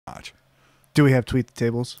notch. Do we have Tweet the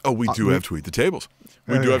Tables? Oh, we do have Tweet the Tables.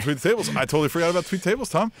 We do have Tweet the Tables. I totally forgot about Tweet the Tables,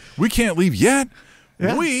 Tom. We can't leave yet.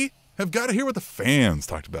 Yeah. We have got to hear what the fans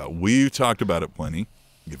talked about. We've talked about it plenty.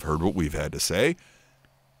 You've heard what we've had to say.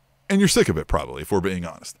 And you're sick of it, probably, if we're being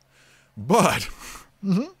honest. But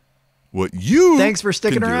what you Thanks for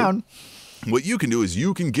sticking around. What you can do is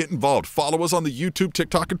you can get involved. Follow us on the YouTube,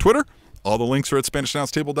 TikTok, and Twitter. All the links are at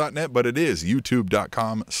SpanishAnnounceTable.net, but it is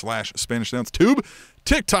YouTube.com/SpanishAnnounceTube,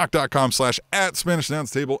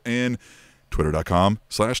 TikTok.com/@SpanishAnnounceTable, and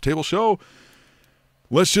Twitter.com/TableShow.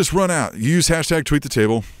 Let's just run out. Use hashtag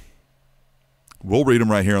 #TweetTheTable. We'll read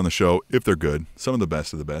them right here on the show if they're good. Some of the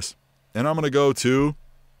best of the best. And I'm going to go to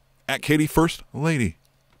 @Katie First Lady.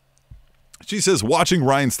 She says, watching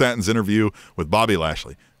Ryan Statton's interview with Bobby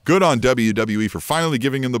Lashley. Good on WWE for finally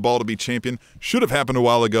giving him the ball to be champion. Should have happened a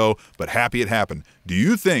while ago, but happy it happened. Do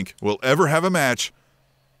you think we'll ever have a match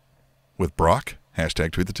with Brock? Hashtag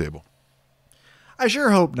 #TweetTheTable. I sure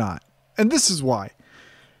hope not. And this is why.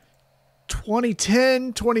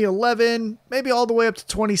 2010, 2011, maybe all the way up to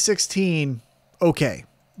 2016, okay.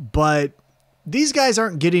 But these guys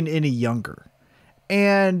aren't getting any younger.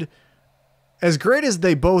 And as great as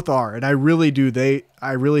they both are, and I really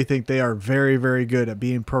think they are very, very good at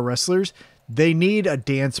being pro wrestlers, they need a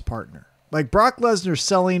dance partner. Like Brock Lesnar's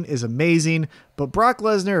selling is amazing, but Brock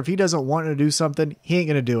Lesnar, if he doesn't want to do something, he ain't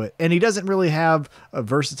going to do it. And he doesn't really have a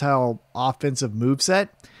versatile offensive moveset,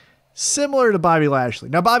 similar to Bobby Lashley.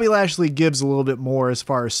 Now, Bobby Lashley gives a little bit more as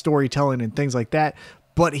far as storytelling and things like that,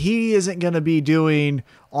 but he isn't going to be doing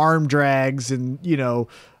arm drags and,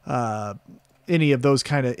 any of those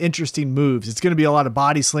kind of interesting moves. It's going to be a lot of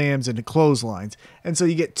body slams and clotheslines. And so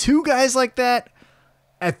you get two guys like that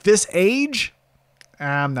at this age.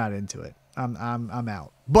 I'm not into it. I'm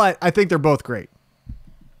out. But I think they're both great.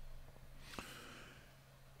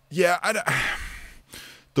 Yeah,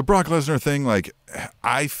 the Brock Lesnar thing, like,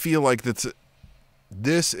 I feel like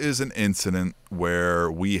this is an incident where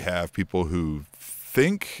we have people who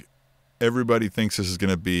think everybody thinks this is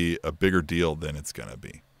going to be a bigger deal than it's going to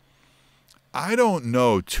be. I don't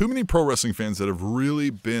know too many pro wrestling fans that have really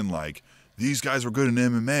been like, these guys were good in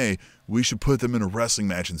MMA. We should put them in a wrestling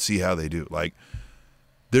match and see how they do. Like,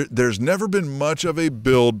 there's never been much of a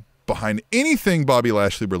build behind anything Bobby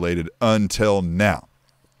Lashley related until now.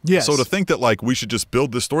 Yes. So to think that, like, we should just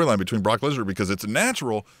build this storyline between Brock Lesnar because it's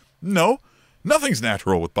natural, no, nothing's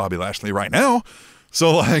natural with Bobby Lashley right now.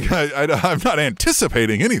 So, like, I'm not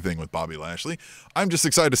anticipating anything with Bobby Lashley. I'm just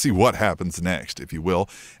excited to see what happens next, if you will.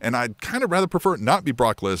 And I'd kind of rather prefer it not be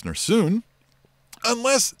Brock Lesnar soon,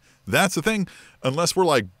 unless that's the thing. Unless we're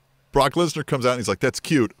like, Brock Lesnar comes out and he's like, that's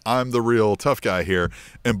cute. I'm the real tough guy here.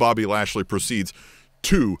 And Bobby Lashley proceeds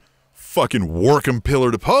to fucking work him pillar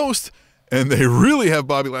to post. And they really have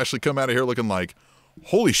Bobby Lashley come out of here looking like,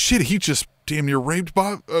 holy shit, he just damn near raped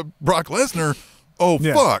Brock Lesnar. Oh,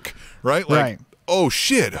 yeah. Fuck. Right? Like, right. Oh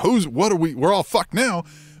shit, we're all fucked now,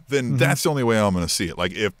 then that's the only way I'm going to see it.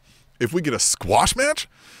 Like, if we get a squash match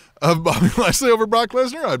of Bobby Lashley over Brock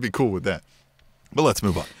Lesnar, I'd be cool with that. But let's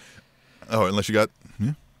move on. Oh, unless you got...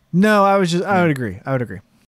 Yeah? No, I would agree.